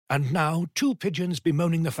And now, two pigeons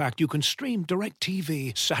bemoaning the fact you can stream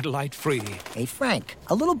DirecTV satellite-free. Hey, Frank,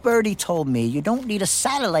 a little birdie told me you don't need a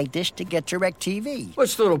satellite dish to get DirecTV.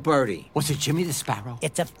 What's little birdie? Was it Jimmy the Sparrow?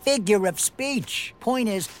 It's a figure of speech. Point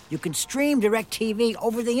is, you can stream DirecTV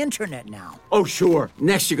over the internet now. Oh, sure.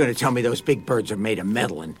 Next you're going to tell me those big birds are made of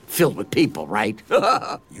metal and filled with people, right?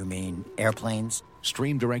 You mean airplanes?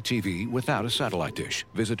 Stream DirecTV without a satellite dish.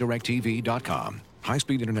 Visit DirecTV.com.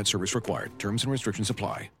 High-speed internet service required. Terms and restrictions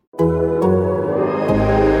apply.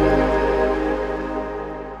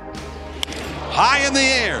 High in the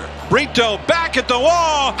air. Brito back at the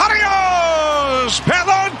wall. Adios,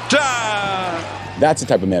 Pelota! That's the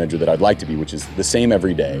type of manager that I'd like to be, which is the same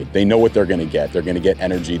every day. They know what they're going to get. They're going to get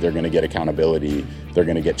energy. They're going to get accountability. They're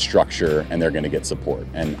going to get structure, and they're going to get support.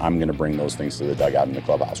 And I'm going to bring those things to the dugout in the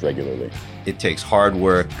clubhouse regularly. It takes hard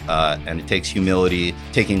work and it takes humility,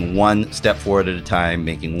 taking one step forward at a time,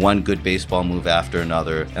 making one good baseball move after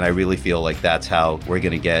another. And I really feel like that's how we're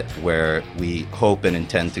going to get where we hope and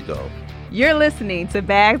intend to go. You're listening to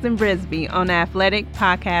Bags and Brisbee on Athletic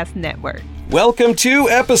Podcast Network. Welcome to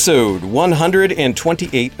episode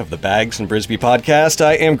 128 of the Bags and Brisbee podcast.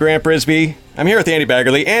 I am Grant Brisbee. I'm here with Andy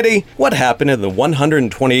Baggerly. Andy, what happened in the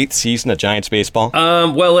 128th season of Giants baseball?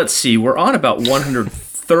 Well, let's see. We're on about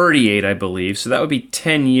 138, I believe. So that would be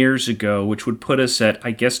 10 years ago, which would put us at,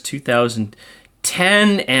 I guess,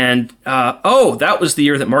 2010. And, that was the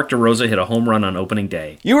year that Mark DeRosa hit a home run on opening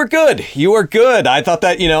day. You were good. I thought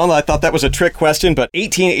that was a trick question, but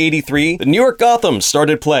 1883, the New York Gotham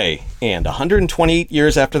started play. And 128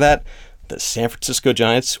 years after that, the San Francisco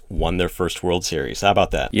Giants won their first World Series. How about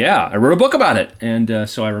that? Yeah, I wrote a book about it. And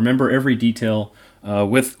so I remember every detail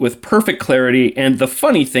with perfect clarity. And the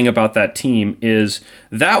funny thing about that team is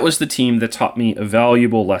that was the team that taught me a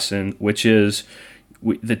valuable lesson, which is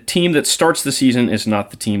the team that starts the season is not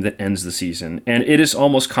the team that ends the season. And it is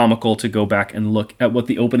almost comical to go back and look at what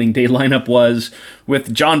the opening day lineup was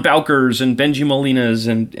with John Bowkers and Benji Molinas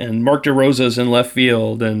and Mark DeRosa's in left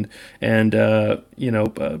field and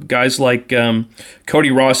guys like Cody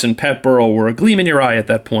Ross and Pat Burrell were a gleam in your eye at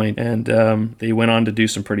that point, and they went on to do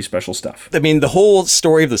some pretty special stuff. I mean, the whole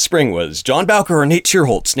story of the spring was John Bowker or Nate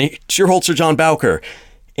Schierholtz. Nate Schierholtz or John Bowker.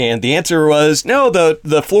 And the answer was, no,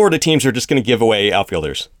 the Florida teams are just going to give away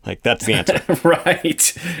outfielders. Like, that's the answer.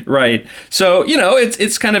 Right. So,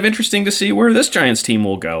 it's kind of interesting to see where this Giants team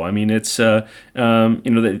will go. I mean, it's, they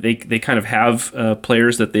kind of have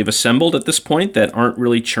players that they've assembled at this point that aren't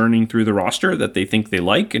really churning through the roster that they think they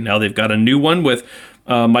like. And now they've got a new one with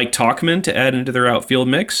Mike Tauchman to add into their outfield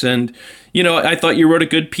mix. And, I thought you wrote a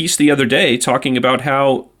good piece the other day talking about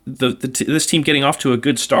how this team getting off to a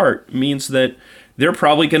good start means that they're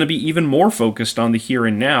probably going to be even more focused on the here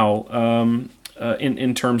and now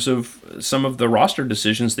in terms of some of the roster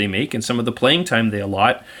decisions they make and some of the playing time they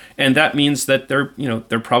allot. And that means that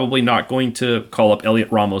they're probably not going to call up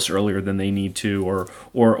Elliot Ramos earlier than they need to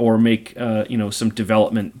or make some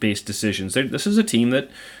development-based decisions. This is a team that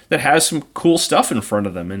has some cool stuff in front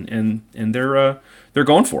of them, and they're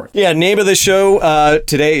going for it. Yeah, name of the show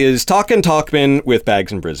today is Talkin' Talkman with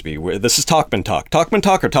Bags and Brisbee. This is Talkman Talk. Talkman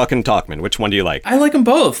Talk or Talkin' Talkman? Which one do you like? I like them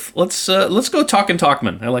both. Let's go Talkin'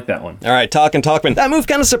 Talkman. I like that one. All right, Talkin' Talkman. That move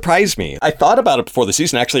kind of surprised me. I thought about it before the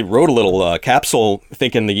season. I actually wrote a little capsule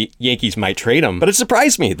thinking the Yankees might trade him, but it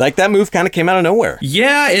surprised me. Like, that move kind of came out of nowhere.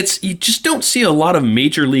 Yeah, you just don't see a lot of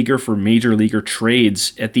major leaguer for major leaguer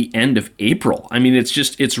trades at the end of April. I mean,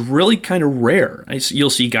 it's really kind of rare. You'll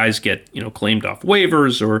see guys get claimed off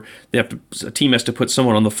waivers, or a team has to put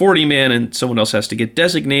someone on the 40-man and someone else has to get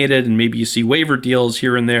designated, and maybe you see waiver deals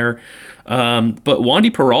here and there. But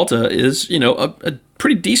Wandy Peralta is, a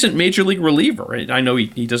pretty decent major league reliever. Right? I know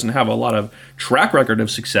he doesn't have a lot of track record of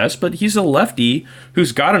success, but he's a lefty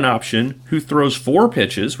who's got an option, who throws 4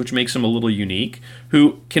 pitches, which makes him a little unique,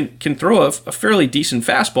 who can throw a fairly decent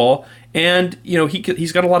fastball, and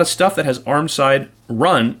he's got a lot of stuff that has arm side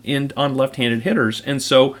run on left-handed hitters, and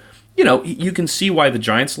so you can see why the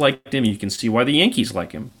Giants liked him. You can see why the Yankees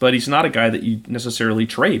like him. But he's not a guy that you necessarily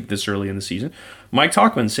trade this early in the season. Mike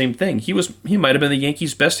Tauchman, same thing. He might have been the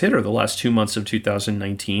Yankees' best hitter the last 2 months of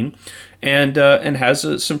 2019, and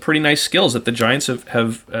has some pretty nice skills that the Giants have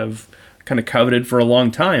kind of coveted for a long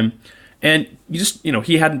time. And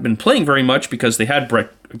he hadn't been playing very much because they had Brett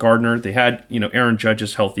Gardner, they had Aaron Judge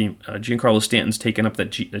is healthy, Giancarlo Stanton's taken up the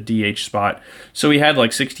DH spot, so he had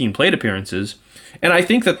like 16 plate appearances. And I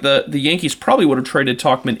think that the Yankees probably would have traded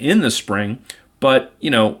Tauchman in the spring, but,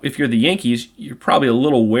 if you're the Yankees, you're probably a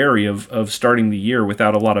little wary of starting the year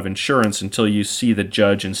without a lot of insurance until you see the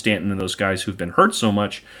Judge and Stanton and those guys who've been hurt so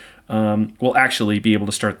much will actually be able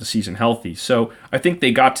to start the season healthy. So I think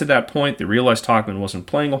they got to that point. They realized Tauchman wasn't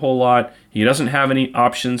playing a whole lot. He doesn't have any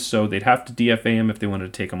options, so they'd have to DFA him if they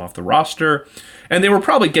wanted to take him off the roster. And they were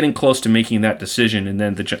probably getting close to making that decision, and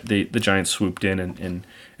then the Giants swooped in and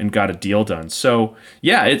got a deal done. So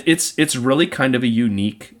yeah, it's really kind of a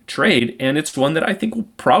unique trade, and it's one that I think will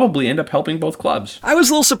probably end up helping both clubs. I was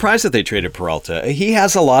a little surprised that they traded Peralta. He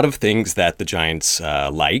has a lot of things that the Giants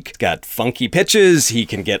like. He's got funky pitches. He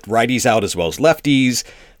can get righties out as well as lefties.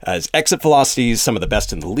 His exit velocity is some of the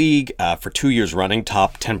best in the league for 2 years running,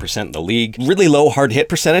 top 10% in the league. Really low hard hit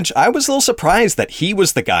percentage. I was a little surprised that he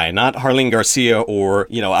was the guy, not Harlan Garcia, or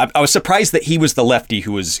I was surprised that he was the lefty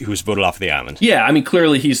who was voted off the island. Yeah, I mean,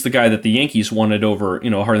 clearly he's the guy that the Yankees wanted over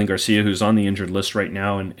Harlan Garcia, who's on the injured list right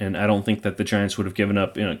now, and I don't think that the Giants would have given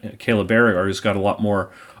up Caleb Berrigar, who's got a lot more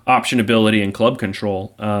option ability and club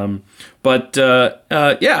control. But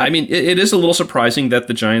I mean, it is a little surprising that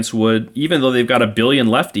the Giants would, even though they've got $1 billion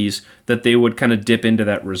lefties, that they would kind of dip into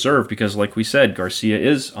that reserve because, like we said, Garcia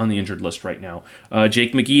is on the injured list right now.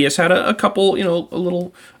 Jake McGee has had a couple, a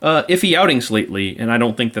little iffy outings lately, and I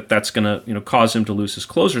don't think that that's going to, cause him to lose his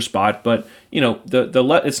closer spot. But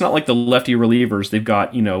it's not like the lefty relievers. They've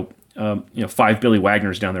got 5 Billy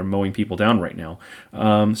Wagners down there mowing people down right now.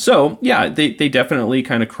 So yeah, they definitely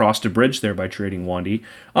kind of crossed a bridge there by trading Wandy.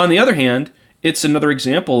 On the other hand, it's another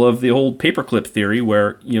example of the old paperclip theory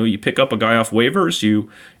where, you pick up a guy off waivers, you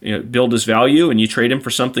build his value, and you trade him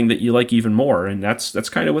for something that you like even more. And that's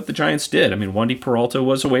kind of what the Giants did. I mean, Wandy Peralta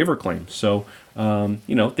was a waiver claim. So,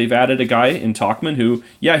 they've added a guy in Tauchman who,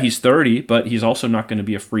 he's 30, but he's also not going to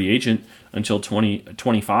be a free agent until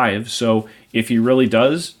 2025. So if he really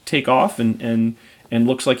does take off and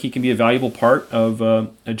looks like he can be a valuable part of a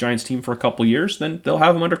Giants team for a couple years, then they'll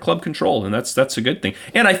have him under club control, and that's a good thing.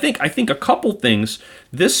 And I think a couple things.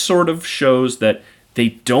 This sort of shows that they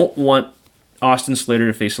don't want Austin Slater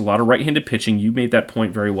to face a lot of right-handed pitching. You made that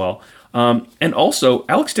point very well. And also,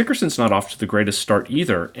 Alex Dickerson's not off to the greatest start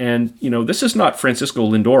either. And this is not Francisco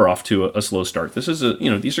Lindor off to a slow start. This is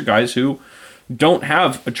these are guys who don't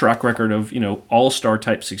have a track record of, all-star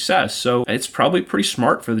type success. So it's probably pretty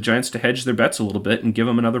smart for the Giants to hedge their bets a little bit and give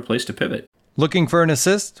them another place to pivot. Looking for an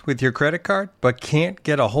assist with your credit card, but can't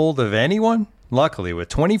get a hold of anyone? Luckily, with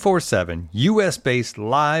 24/7 U.S.-based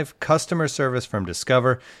live customer service from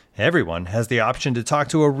Discover, everyone has the option to talk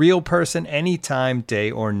to a real person anytime, day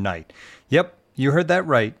or night. Yep, you heard that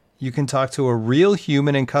right. You can talk to a real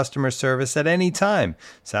human in customer service at any time.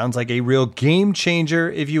 Sounds like a real game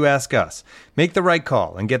changer if you ask us. Make the right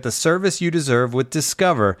call and get the service you deserve with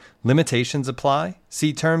Discover. Limitations apply.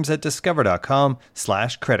 See terms at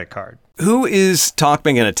discover.com/creditcard. Who is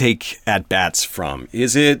Tauchman going to take at-bats from?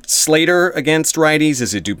 Is it Slater against righties?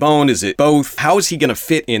 Is it Dubon? Is it both? How is he going to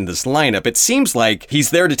fit in this lineup? It seems like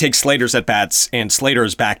he's there to take Slater's at-bats, and Slater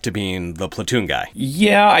is back to being the platoon guy.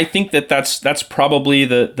 Yeah, I think that's probably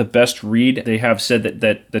the best read. They have said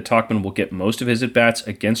that Tauchman will get most of his at-bats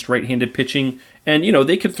against right-handed pitching. And,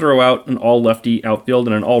 they could throw out an all-lefty outfield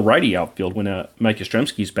and an all-righty outfield when Mike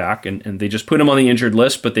Yastrzemski's back, and they just put him on the injured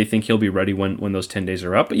list, but they think he'll be ready when those 10 days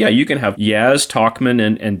are up. But yeah, you can have Yaz,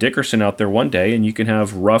 Tauchman, and Dickerson out there one day, and you can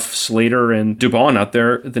have Ruff, Slater, and Dubon out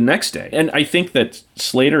there the next day. And I think that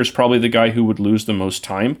Slater is probably the guy who would lose the most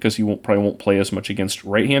time because he probably won't play as much against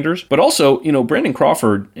right-handers. But also, Brandon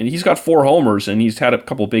Crawford, and he's got 4 homers, and he's had a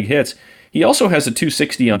couple big hits. He also has a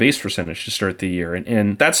 .260 on base percentage to start the year,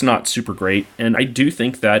 and that's not super great. And I do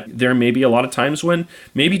think that there may be a lot of times when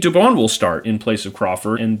maybe Dubon will start in place of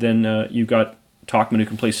Crawford, and then you've got Tauchman who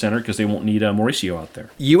can play center because they won't need Mauricio out there.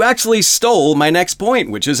 You actually stole my next point,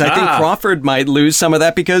 which is I think Crawford might lose some of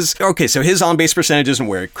that because, okay, so his on-base percentage isn't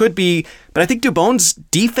where it could be, but I think Dubon's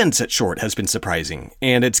defense at short has been surprising,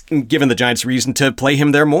 and it's given the Giants reason to play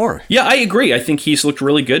him there more. Yeah, I agree. I think he's looked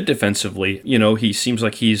really good defensively. He seems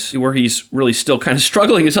like he's really still kind of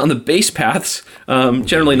struggling is on the base paths.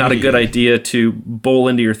 Generally not a good idea to bowl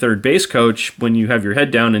into your third base coach when you have your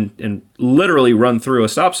head down and literally run through a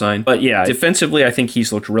stop sign. But yeah, defensively, I think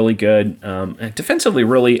he's looked really good. Defensively,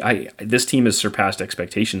 really, this team has surpassed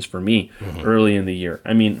expectations for me early in the year.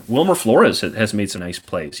 I mean, Wilmer Flores has made some nice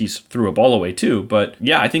plays. He's threw a ball away too. But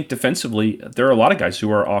yeah, I think defensively, there are a lot of guys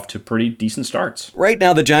who are off to pretty decent starts. Right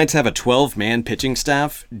now, the Giants have a 12-man pitching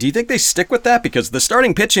staff. Do you think they stick with that? Because the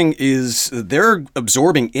starting pitching they're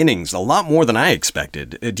absorbing innings a lot more than I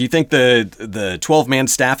expected. Do you think the 12-man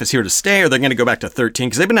staff is here to stay, or they're going to go back to 13?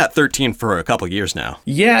 Because they've been at 13 for a couple years now.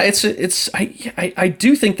 Yeah, I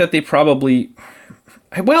do think that they probably.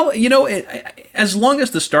 Well, as long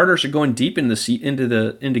as the starters are going deep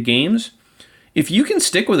into games, if you can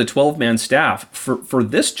stick with a 12-man staff for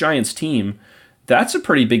this Giants team, that's a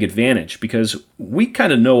pretty big advantage because we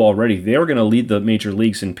kind of know already they're going to lead the major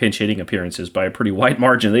leagues in pinch hitting appearances by a pretty wide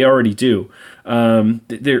margin. They already do.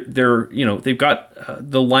 They've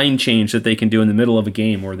got the line change that they can do in the middle of a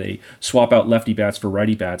game where they swap out lefty bats for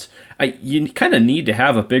righty bats. You kind of need to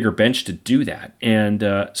have a bigger bench to do that.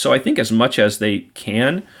 And so I think as much as they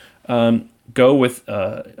can go with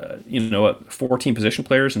 14 position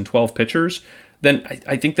players and 12 pitchers, then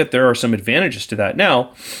I think that there are some advantages to that.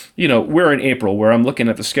 Now, we're in April where I'm looking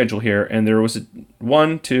at the schedule here, and there was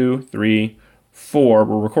 1, 2, 3, 4.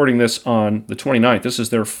 We're recording this on the 29th. This is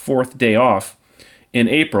their 4th day off in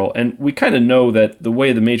April, and we kind of know that the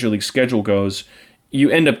way the Major League schedule goes, you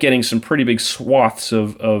end up getting some pretty big swaths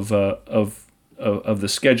of the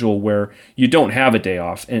schedule where you don't have a day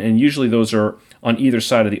off, and usually those are on either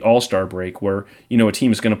side of the All-Star break where, a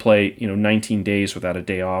team is going to play, 19 days without a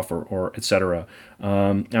day off or et cetera.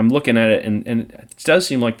 I'm looking at it, and it does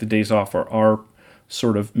seem like the days off are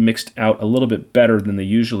sort of mixed out a little bit better than they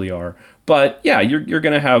usually are. But yeah, you're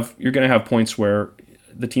going to have points where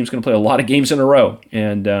the team's going to play a lot of games in a row,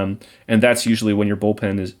 and that's usually when your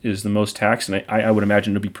bullpen is the most taxed. And I would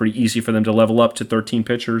imagine it'll be pretty easy for them to level up to 13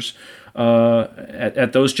 pitchers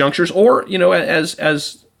at those junctures, or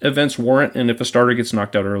as events warrant, and if a starter gets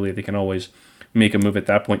knocked out early, they can always make a move at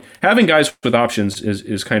that point. Having guys with options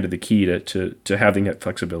is kind of the key to having that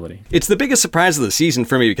flexibility. It's the biggest surprise of the season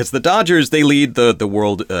for me because the Dodgers, they lead the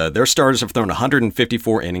world. Their starters have thrown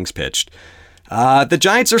 154 innings pitched. The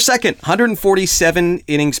Giants are second, 147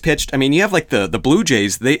 innings pitched. I mean, you have like the Blue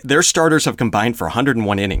Jays, their starters have combined for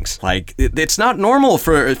 101 innings. Like, it's not normal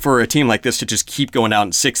for a team like this to just keep going out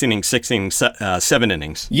in 6 innings, 7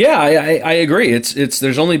 innings. Yeah, I agree.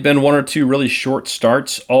 There's only been 1 or 2 really short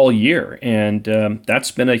starts all year, and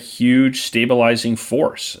that's been a huge stabilizing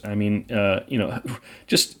force. I mean,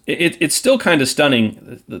 it's still kind of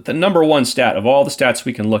stunning. The number one stat of all the stats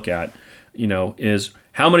we can look at, is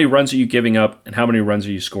how many runs are you giving up and how many runs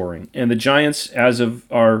are you scoring? And the Giants, as of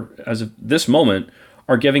this moment,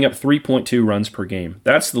 are giving up 3.2 runs per game.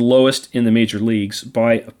 That's the lowest in the major leagues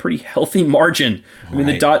by a pretty healthy margin. I mean,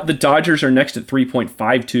 the Dodgers are next at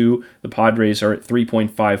 3.52. The Padres are at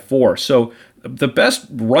 3.54. So the best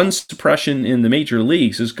run suppression in the major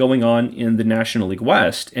leagues is going on in the National League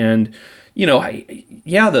West. And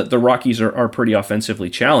the Rockies are pretty offensively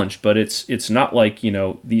challenged, but it's not like,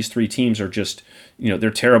 these 3 teams are just,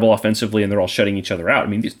 they're terrible offensively and they're all shutting each other out. I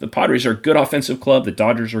mean, the Padres are a good offensive club. The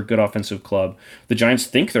Dodgers are a good offensive club. The Giants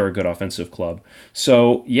think they're a good offensive club.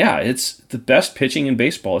 So, yeah, it's the best pitching in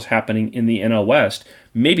baseball is happening in the NL West.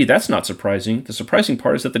 Maybe that's not surprising. The surprising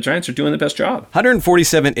part is that the Giants are doing the best job.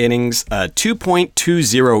 147 innings,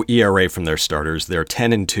 2.20 ERA from their starters. They're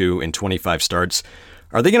 10-2 in 25 starts.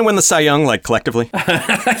 Are they going to win the Cy Young, collectively? Yeah,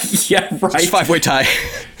 right. It's a 5-way tie.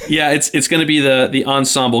 Yeah, it's going to be the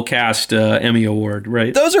Ensemble Cast Emmy Award,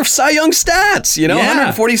 right? Those are Cy Young stats,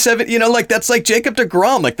 147, that's like Jacob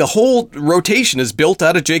deGrom. The whole rotation is built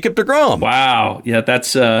out of Jacob deGrom. Wow. Yeah,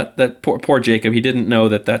 that's that poor Jacob. He didn't know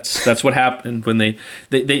that's what happened when they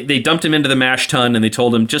dumped him into the mash tun and they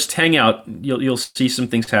told him, just hang out. You'll see some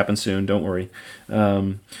things happen soon. Don't worry.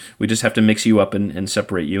 We just have to mix you up and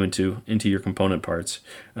separate you into your component parts.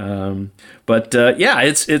 It's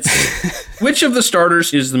which of the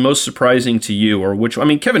starters is the most surprising to you, or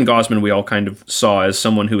Kevin Gausman we all kind of saw as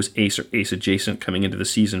someone who was ace adjacent coming into the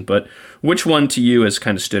season, but which one to you has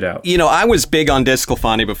kind of stood out? I was big on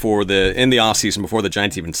DeSclafani in the offseason before the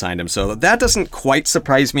Giants even signed him, so that doesn't quite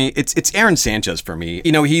surprise me. It's Aaron Sanchez for me.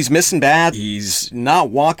 He's missing bats. He's not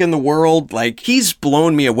walking the world. He's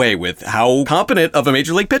blown me away with how competent of a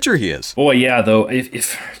major league pitcher he is. Boy, yeah, though,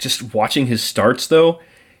 if just watching his starts, though,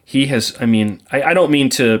 he has, I don't mean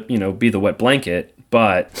to, be the wet blanket,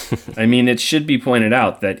 but, it should be pointed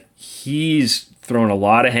out that he's thrown a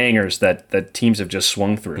lot of hangers that teams have just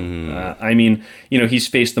swung through. He's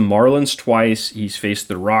faced the Marlins twice, he's faced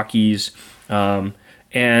the Rockies,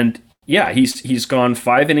 and yeah, he's gone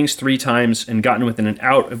 5 innings 3 times and gotten within an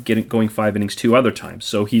out of going 5 innings 2 other times.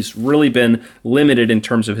 So he's really been limited in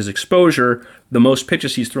terms of his exposure. The most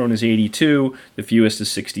pitches he's thrown is 82, the fewest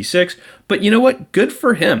is 66. But you know what? Good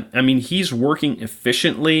for him. He's working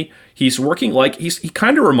efficiently. He's working he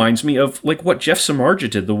kind of reminds me of what Jeff Samardzija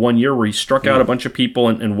did the one year where he struck out a bunch of people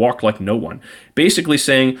and walked like no one. Basically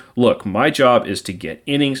saying, look, my job is to get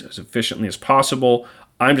innings as efficiently as possible.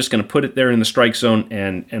 I'm just going to put it there in the strike zone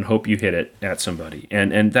and hope you hit it at somebody.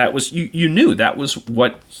 And that was, you knew that was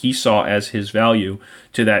what he saw as his value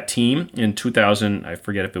to that team in 2000. I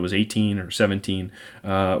forget if it was 18 or 17,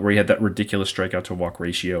 where he had that ridiculous strikeout to walk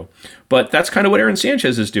ratio. But that's kind of what Aaron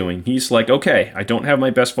Sanchez is doing. He's like, okay, I don't have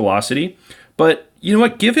my best velocity, but you know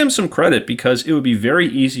what? Give him some credit, because it would be very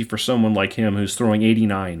easy for someone like him who's throwing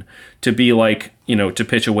 89 to be like, to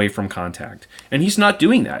pitch away from contact. And he's not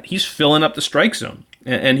doing that. He's filling up the strike zone.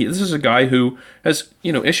 And this is a guy who has,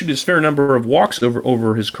 issued his fair number of walks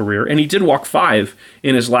over his career. And he did walk 5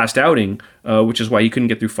 in his last outing, which is why he couldn't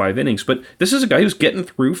get through 5 innings. But this is a guy who's getting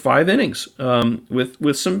through 5 innings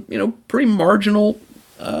with some, pretty marginal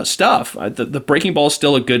stuff. The breaking ball is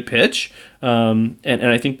still a good pitch, and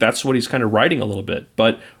I think that's what he's kind of riding a little bit.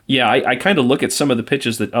 But yeah, I kind of look at some of the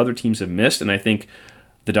pitches that other teams have missed, and I think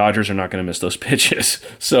the Dodgers are not going to miss those pitches.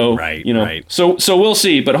 So, right. So we'll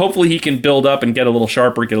see. But hopefully he can build up and get a little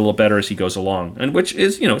sharper, get a little better as he goes along. And which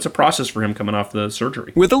is, it's a process for him coming off the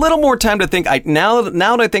surgery. With a little more time to think, now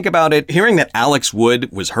that I think about it, hearing that Alex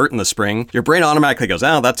Wood was hurt in the spring, your brain automatically goes,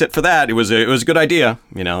 oh, that's it for that. It was a good idea.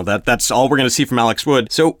 That's all we're going to see from Alex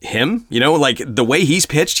Wood. So him, like the way he's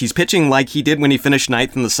pitched, he's pitching like he did when he finished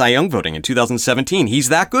 9th in the Cy Young voting in 2017. He's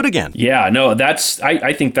that good again. Yeah, no,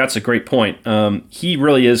 I think that's a great point. He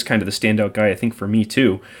really is kind of the standout guy, I think, for me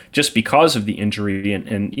too, just because of the injury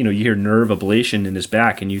and you hear nerve ablation in his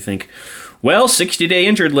back and you think, well, 60-day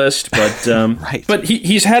injured list, but right. But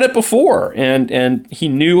he's had it before and he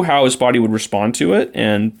knew how his body would respond to it.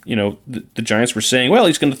 And the Giants were saying, well,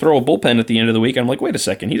 he's going to throw a bullpen at the end of the week. I'm like, wait a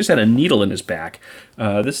second, he just had a needle in his back.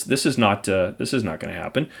 This is not going to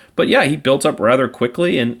happen. But yeah, he built up rather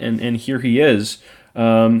quickly, and here he is,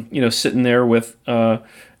 sitting there with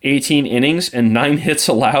 18 innings and 9 hits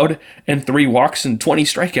allowed and 3 walks and 20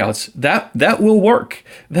 strikeouts. That will work.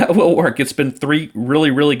 That will work. It's been 3 really,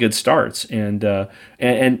 really good starts, and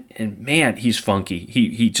man, he's funky.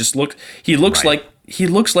 He looks right. He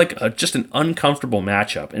looks like just an uncomfortable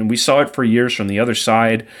matchup, and we saw it for years from the other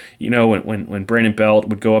side. When Brandon Belt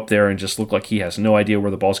would go up there and just look like he has no idea where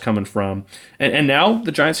the ball's coming from, and now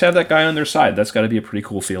the Giants have that guy on their side. That's got to be a pretty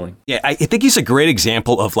cool feeling. Yeah, I think he's a great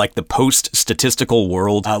example of like the post-statistical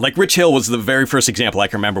world. Like Rich Hill was the very first example I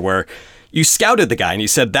can remember where you scouted the guy and you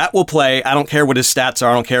said, that will play. I don't care what his stats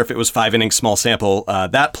are. I don't care if it was 5 innings, small sample.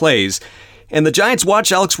 That plays. And the Giants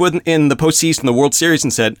watched Alex Wood in the postseason, the World Series,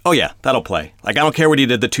 and said, oh yeah, that'll play. Like, I don't care what he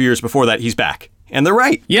did the 2 years before that, he's back. And they're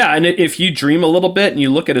right. Yeah, and if you dream a little bit and you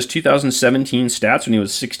look at his 2017 stats when he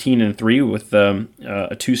was 16-3 with a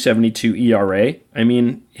 2.72 ERA, I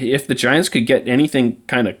mean, if the Giants could get anything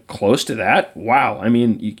kind of close to that, wow. I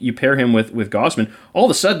mean, you pair him with Gausman, all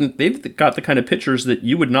of a sudden they've got the kind of pitchers that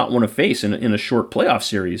you would not want to face in a short playoff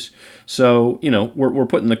series. So, we're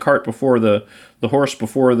putting the cart before the horse,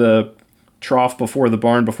 before the trough, before the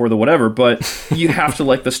barn, before the whatever, but you have to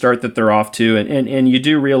like the start that they're off to, and you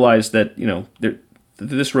do realize that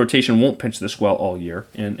this rotation won't pitch this well all year,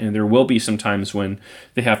 and there will be some times when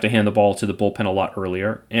they have to hand the ball to the bullpen a lot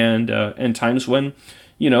earlier, and times when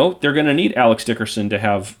they're going to need Alex Dickerson to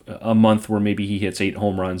have a month where maybe he hits 8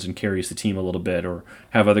 home runs and carries the team a little bit, or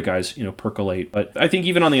have other guys, percolate. But I think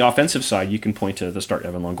even on the offensive side, you can point to the start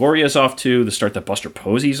Evan Longoria is off to, the start that Buster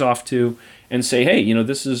Posey's off to, and say, hey,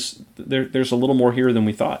 there's a little more here than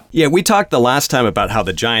we thought. Yeah, we talked the last time about how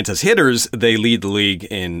the Giants as hitters, they lead the league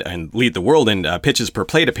and lead the world in pitches per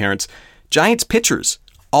plate appearance. Giants pitchers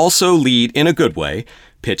also lead in a good way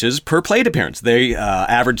pitches per plate appearance. They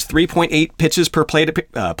average 3.8 pitches per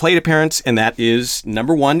plate appearance, and that is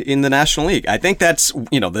number 1 in the National League. I think that's,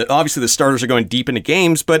 obviously the starters are going deep into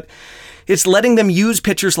games, but it's letting them use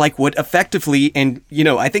pitchers like Wood effectively. And,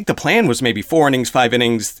 I think the plan was maybe 4 innings, 5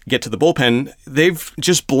 innings, get to the bullpen. They've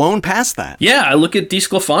just blown past that. Yeah, I look at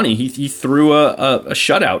DeSclafani. He threw a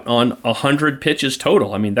shutout on 100 pitches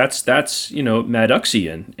total. I mean, that's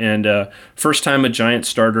Maddoxian. And first time a Giant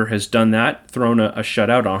starter has done that, thrown a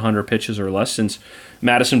shutout on 100 pitches or less since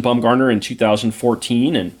Madison Bumgarner in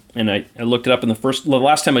 2014. And I looked it up in the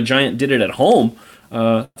last time a Giant did it at home,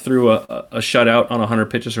 threw a shutout on 100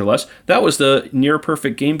 pitches or less. That was the near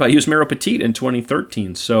perfect game by Yusmeiro Petit in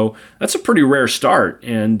 2013. So that's a pretty rare start.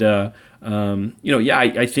 And I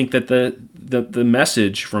think that the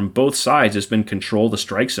message from both sides has been control the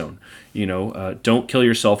strike zone. Don't kill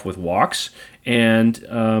yourself with walks. And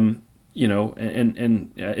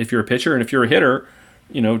if you're a pitcher and if you're a hitter,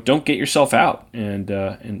 don't get yourself out. And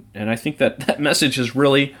I think that message is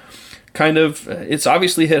really kind of, it's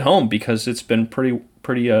obviously hit home because it's been pretty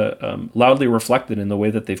loudly reflected in the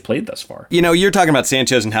way that they've played thus far. You know, you're talking about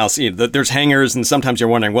Sanchez and how there's hangers, and sometimes you're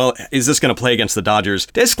wondering, well, is this going to play against the Dodgers?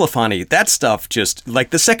 DeSclafani, that stuff just, like,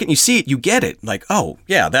 the second you see it, you get it. Like, oh,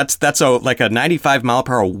 yeah, that's like a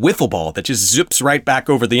 95-mile-per-hour wiffle ball that just zips right back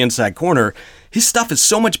over the inside corner. His stuff is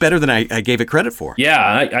so much better than I gave it credit for. Yeah,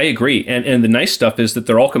 I agree. And the nice stuff is that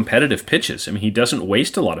they're all competitive pitches. I mean, he doesn't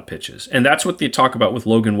waste a lot of pitches. And that's what they talk about with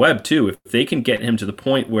Logan Webb, too. If they can get him to the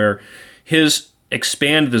point where his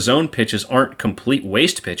expand the zone pitches aren't complete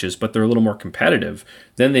waste pitches, but they're a little more competitive,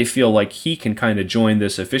 then they feel like he can kind of join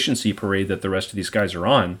this efficiency parade that the rest of these guys are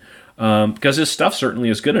on. Because his stuff certainly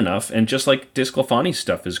is good enough, and just like DeSclafani's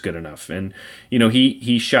stuff is good enough. And, you know,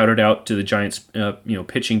 he shouted out to the Giants,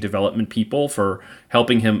 pitching development people for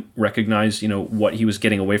helping him recognize, what he was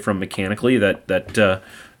getting away from mechanically that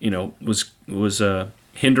was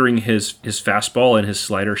hindering his fastball and his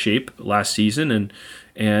slider shape last season.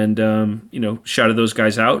 And shouted those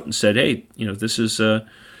guys out and said, hey, this is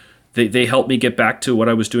they helped me get back to what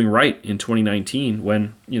I was doing right in 2019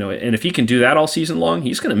 when, and if he can do that all season long,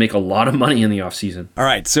 he's going to make a lot of money in the offseason. All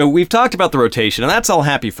right, so we've talked about the rotation, and that's all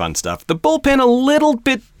happy, fun stuff. The bullpen, a little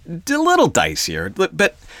dicier,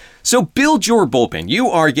 but so build your bullpen. You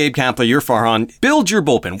are Gabe Kapler, you're Farhan. Build your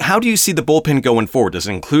bullpen. How do you see the bullpen going forward? Does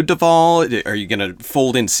it include Duvall? Are you going to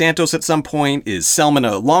fold in Santos at some point? Is Selman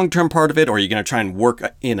a long-term part of it, or are you going to try and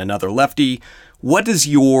work in another lefty? What does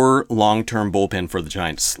your long-term bullpen for the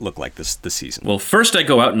Giants look like this season? Well, first I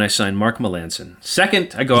go out and I sign Mark Melancon.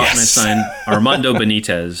 Second, I go out and I sign Armando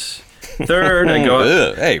Benitez. Third, I go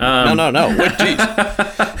out... Hey, no. Wait, geez.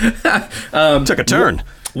 Took a turn.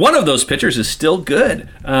 One of those pitchers is still good.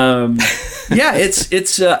 I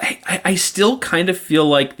still kind of feel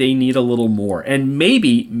like they need a little more. And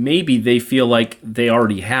maybe they feel like they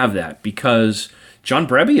already have that because John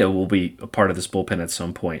Brebbia will be a part of this bullpen at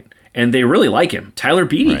some point. And they really like him. Tyler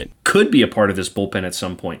Beede could be a part of this bullpen at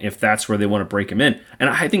some point if that's where they want to break him in. And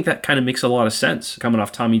I think that kind of makes a lot of sense. Coming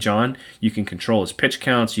off Tommy John, you can control his pitch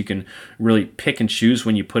counts. You can really pick and choose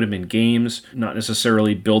when you put him in games, not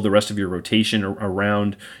necessarily build the rest of your rotation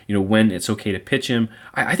around, when it's okay to pitch him.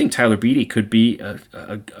 I think Tyler Beede could be a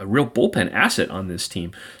real bullpen asset on this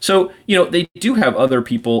team. So, they do have other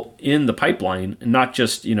people in the pipeline, not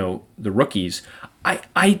just, the rookies.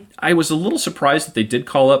 I was a little surprised that they did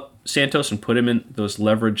call up Santos and put him in those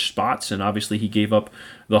leverage spots, and obviously he gave up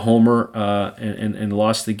the homer and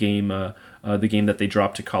lost the game that they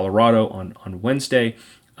dropped to Colorado on Wednesday,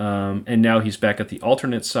 and now he's back at the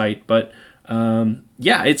alternate site. But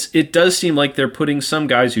it does seem like they're putting some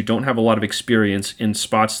guys who don't have a lot of experience in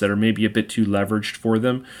spots that are maybe a bit too leveraged for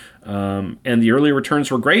them. And the early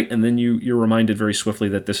returns were great, and then you're reminded very swiftly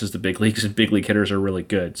that this is the big leagues and big league hitters are really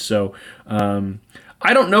good. So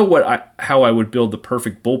I don't know how I would build the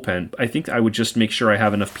perfect bullpen. I think I would just make sure I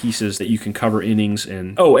have enough pieces that you can cover innings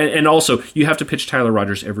and also you have to pitch Tyler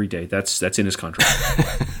Rogers every day. That's in his contract.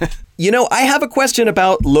 I have a question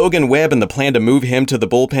about Logan Webb and the plan to move him to the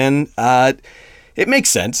bullpen. It makes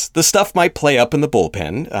sense. The stuff might play up in the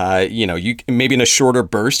bullpen. You maybe in a shorter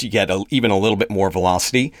burst, you get even a little bit more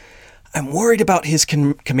velocity. I'm worried about his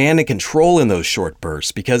command and control in those short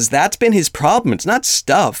bursts because that's been his problem. It's not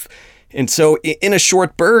stuff. And so in a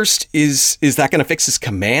short burst, is that going to fix his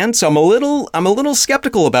command? So I'm a little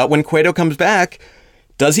skeptical about when Cueto comes back.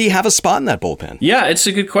 Does he have a spot in that bullpen? Yeah, it's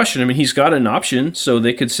a good question. I mean, he's got an option, so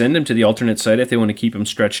they could send him to the alternate site if they want to keep him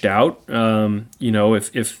stretched out.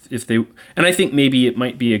 If they, and I think maybe it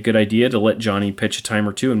might be a good idea to let Johnny pitch a time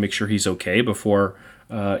or two and make sure he's okay before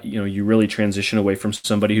you really transition away from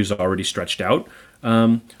somebody who's already stretched out.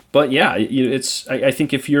 But yeah, I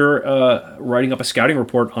think if you're writing up a scouting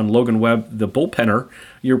report on Logan Webb, the bullpenner,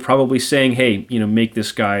 you're probably saying, hey, make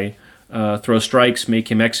this guy throw strikes,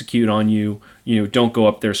 make him execute on you. Don't go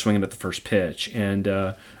up there swinging at the first pitch. And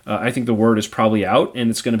I think the word is probably out, and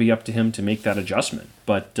it's going to be up to him to make that adjustment.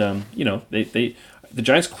 But the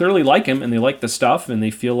Giants clearly like him, and they like the stuff, and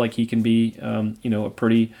they feel like he can be a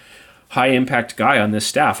pretty high impact guy on this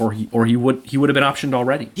staff, or he would have been optioned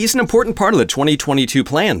already. He's an important part of the 2022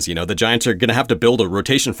 plans. The Giants are going to have to build a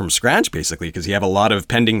rotation from scratch, basically, because you have a lot of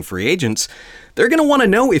pending free agents. They're going to want to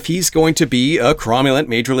know if he's going to be a cromulent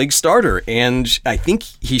major league starter, and I think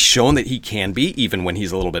he's shown that he can be, even when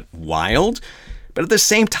he's a little bit wild. But at the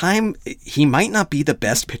same time, he might not be the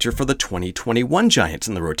best pitcher for the 2021 Giants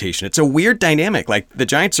in the rotation. It's a weird dynamic. Like, the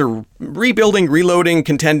Giants are rebuilding, reloading,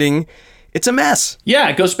 contending, it's a mess. Yeah,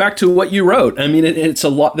 it goes back to what you wrote. I mean, it's a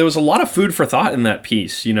lot. There was a lot of food for thought in that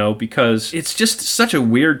piece, because it's just such a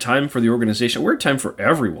weird time for the organization, a weird time for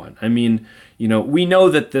everyone. I mean, we know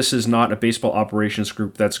that this is not a baseball operations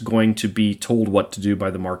group that's going to be told what to do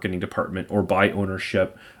by the marketing department or by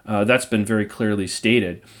ownership. That's been very clearly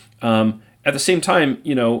stated. At the same time,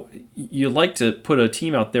 you like to put a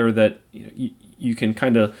team out there that you can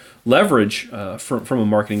kind of leverage from a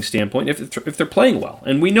marketing standpoint if they're playing well.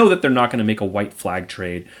 And we know that they're not going to make a white flag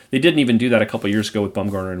trade. They didn't even do that a couple of years ago with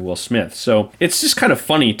Bumgarner and Will Smith. So it's just kind of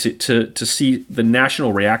funny to see the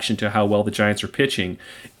national reaction to how well the Giants are pitching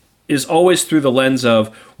is always through the lens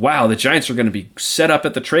of, wow, the Giants are going to be set up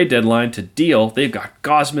at the trade deadline to deal. They've got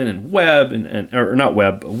Gausman and Webb, or not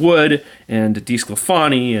Webb, Wood and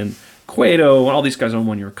DeSclafani and Cueto, and all these guys on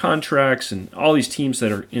one-year contracts, and all these teams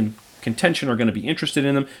that are in contention are going to be interested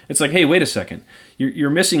in them. It's like, hey, wait a second. You're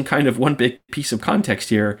missing kind of one big piece of context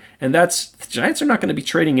here, and that's the Giants are not going to be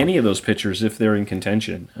trading any of those pitchers if they're in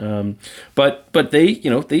contention. But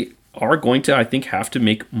they are going to, I think, have to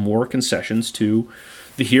make more concessions to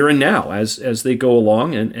the here and now as they go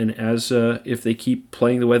along, and as if they keep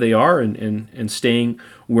playing the way they are and staying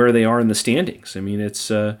where they are in the standings. I mean, it's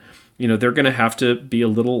they're going to have to be a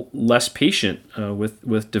little less patient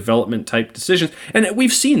with development type decisions, and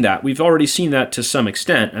we've seen that. We've already seen that to some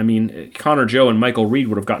extent. I mean, Connor Joe and Michael Reed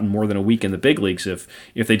would have gotten more than a week in the big leagues if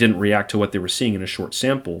they didn't react to what they were seeing in a short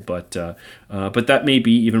sample. But that may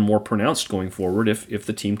be even more pronounced going forward if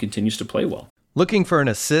the team continues to play well. Looking for an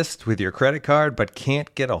assist with your credit card but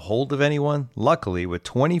can't get a hold of anyone? Luckily, with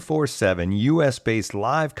 24/7 U.S.-based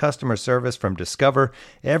live customer service from Discover,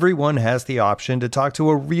 everyone has the option to talk to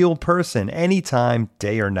a real person anytime,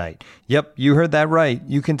 day or night. Yep, you heard that right.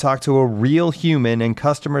 You can talk to a real human in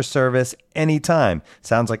customer service anytime.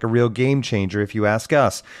 Sounds like a real game changer if you ask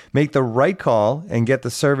us. Make the right call and get the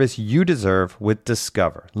service you deserve with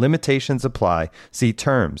Discover. Limitations apply. See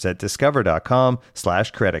terms at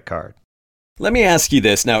discover.com/creditcard. Let me ask you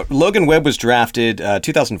this. Now, Logan Webb was drafted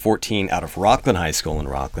 2014 out of Rockland High School in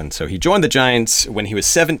Rockland. So he joined the Giants when he was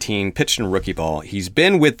 17, pitched in rookie ball. He's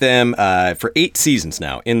been with them for 8 seasons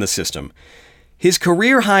now in the system. His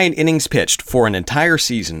career high in innings pitched for an entire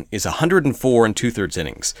season is 104 2/3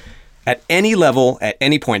 innings. At any level, at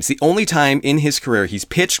any point, it's the only time in his career he's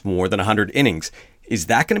pitched more than 100 innings. Is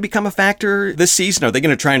that going to become a factor this season? Are they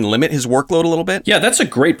going to try and limit his workload a little bit? Yeah, that's a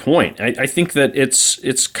great point. I think that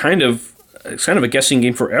it's kind of a guessing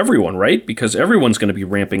game for everyone, right? Because everyone's going to be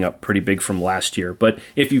ramping up pretty big from last year. But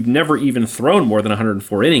if you've never even thrown more than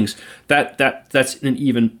 104 innings, that's an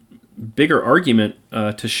even bigger argument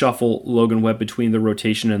to shuffle Logan Webb between the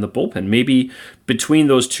rotation and the bullpen. Maybe between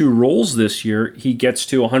those two roles this year, he gets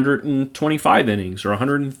to 125 innings or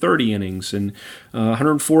 130 innings and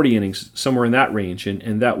 140 innings, somewhere in that range.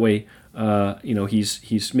 And that way,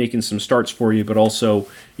 he's making some starts for you, but also,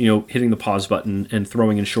 hitting the pause button and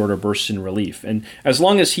throwing in shorter bursts in relief. And as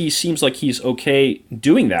long as he seems like he's okay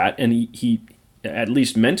doing that, and he at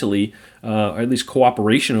least mentally, or at least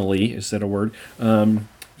cooperationally, is that a word?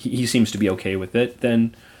 He seems to be okay with it,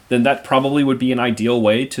 then that probably would be an ideal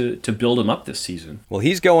way to build him up this season. Well,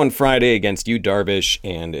 he's going Friday against Yu Darvish,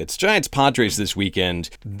 and it's Giants-Padres this weekend.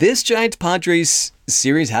 This Giants-Padres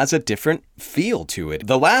series has a different feel to it.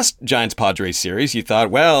 The last Giants-Padres series, you thought,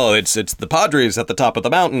 well, it's the Padres at the top of the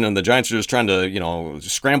mountain, and the Giants are just trying to,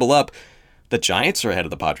 scramble up. The Giants are ahead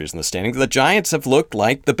of the Padres in the standings. The Giants have looked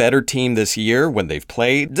like the better team this year when they've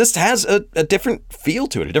played. This has a different feel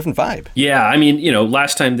to it, a different vibe. Yeah, I mean,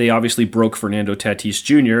 last time they obviously broke Fernando Tatis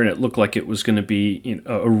Jr., and it looked like it was going to be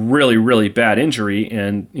a really, really bad injury.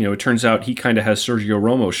 And, it turns out he kind of has Sergio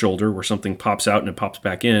Romo's shoulder where something pops out and it pops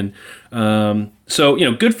back in. So,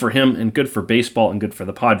 good for him and good for baseball and good for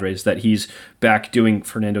the Padres that he's back doing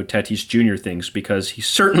Fernando Tatis Jr. things, because he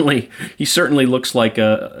certainly looks like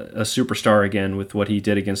a superstar again with what he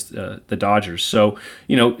did against the Dodgers. So,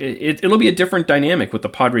 it'll be a different dynamic with the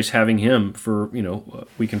Padres having him for,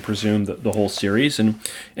 we can presume the whole series.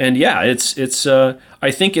 And yeah, it's I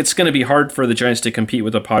think it's going to be hard for the Giants to compete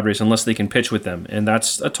with the Padres unless they can pitch with them. And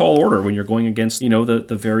that's a tall order when you're going against,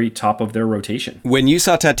 the very top of their rotation. When you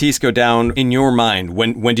saw Tatis go down, in your mind,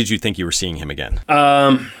 when did you think you were seeing him again?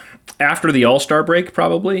 After the All-Star break,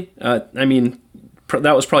 probably. That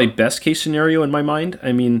was probably best case scenario in my mind.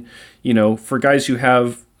 I mean, for guys who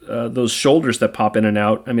have those shoulders that pop in and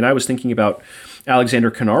out, I was thinking about Alexander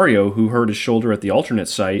Canario, who hurt his shoulder at the alternate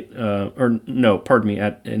site, at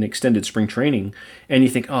an extended spring training. And you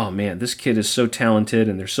think, oh man, this kid is so talented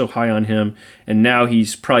and they're so high on him. And now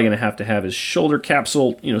he's probably going to have his shoulder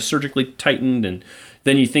capsule, surgically tightened and,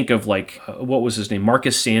 then you think of like, what was his name?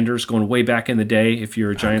 Marcus Sanders, going way back in the day, if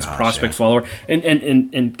you're a Giants prospect follower.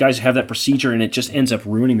 And guys have that procedure and it just ends up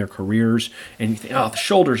ruining their careers. And you think, oh, the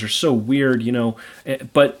shoulders are so weird,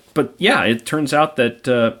 But yeah, it turns out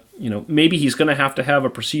that, maybe he's going to have a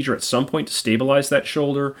procedure at some point to stabilize that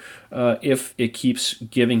shoulder if it keeps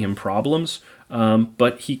giving him problems.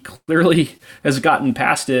 But he clearly has gotten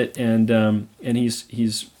past it, and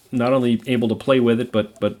he's not only able to play with it,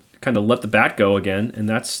 but kind of let the bat go again, and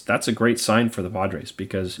that's a great sign for the Padres,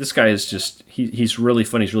 because this guy is just he's really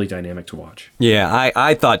fun. He's really dynamic to watch. Yeah,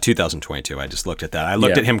 I thought 2022. I just looked at that. I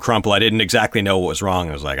looked at him crumple. I didn't exactly know what was wrong.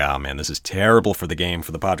 I was like, oh man, this is terrible for the game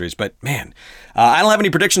for the Padres. But man, I don't have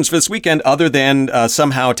any predictions for this weekend other than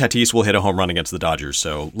somehow Tatis will hit a home run against the Dodgers.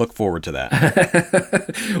 So look forward to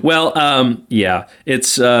that. Well, yeah,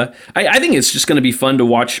 it's. I think it's just going to be fun to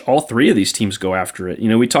watch all three of these teams go after it.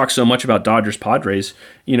 We talk so much about Dodgers Padres.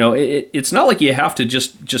 It's not like you have to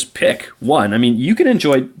just pick one. I mean, you can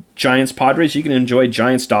enjoy Giants Padres, you can enjoy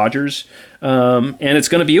Giants Dodgers, and it's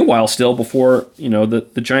going to be a while still before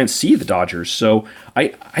the Giants see the Dodgers. So I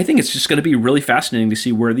think it's just going to be really fascinating to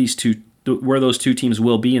see where those two teams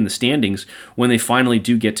will be in the standings when they finally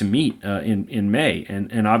do get to meet in May.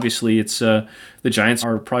 And obviously it's the Giants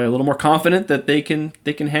are probably a little more confident that they can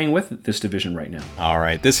hang with this division right now. All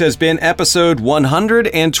right. This has been episode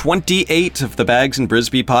 128 of the Bags and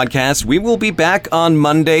Brisbee podcast. We will be back on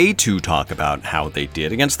Monday to talk about how they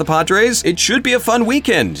did against the Padres. It should be a fun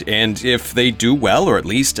weekend. And if they do well, or at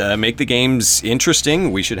least make the games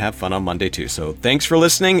interesting, we should have fun on Monday too. So thanks for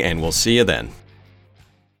listening, and we'll see you then.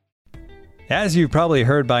 As you've probably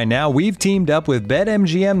heard by now, we've teamed up with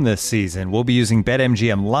BetMGM this season. We'll be using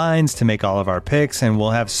BetMGM lines to make all of our picks, and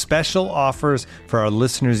we'll have special offers for our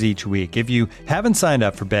listeners each week. If you haven't signed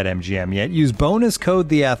up for BetMGM yet, use bonus code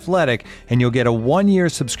The Athletic, and you'll get a 1-year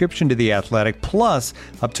subscription to The Athletic, plus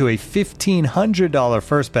up to a $1,500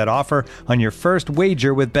 first bet offer on your first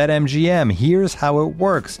wager with BetMGM. Here's how it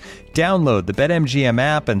works. Download the BetMGM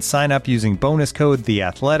app and sign up using bonus code The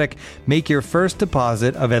Athletic. Make your first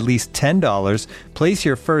deposit of at least $10. Place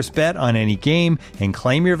your first bet on any game and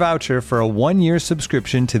claim your voucher for a 1-year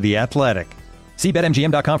subscription to The Athletic. See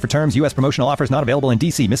BetMGM.com for terms. U.S. promotional offers not available in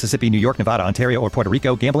D.C., Mississippi, New York, Nevada, Ontario, or Puerto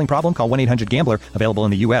Rico. Gambling problem? Call 1-800-GAMBLER. Available in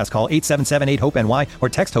the U.S. Call 877-8-HOPE-NY or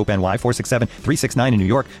text HOPE-NY 467-369 in New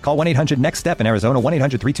York. Call 1-800-NEXT-STEP in Arizona.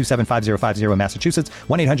 1-800-327-5050 in Massachusetts.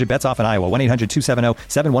 1-800-BETS-OFF in Iowa.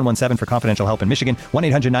 1-800-270-7117 for confidential help in Michigan.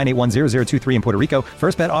 1-800-981-0023 in Puerto Rico.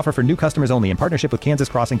 First bet offer for new customers only in partnership with Kansas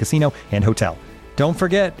Crossing Casino and Hotel. Don't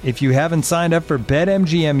forget, if you haven't signed up for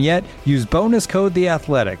BetMGM yet, use bonus code The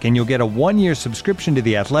Athletic, and you'll get a 1-year subscription to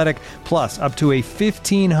The Athletic, plus up to a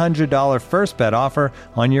 $1,500 first bet offer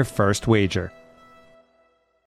on your first wager.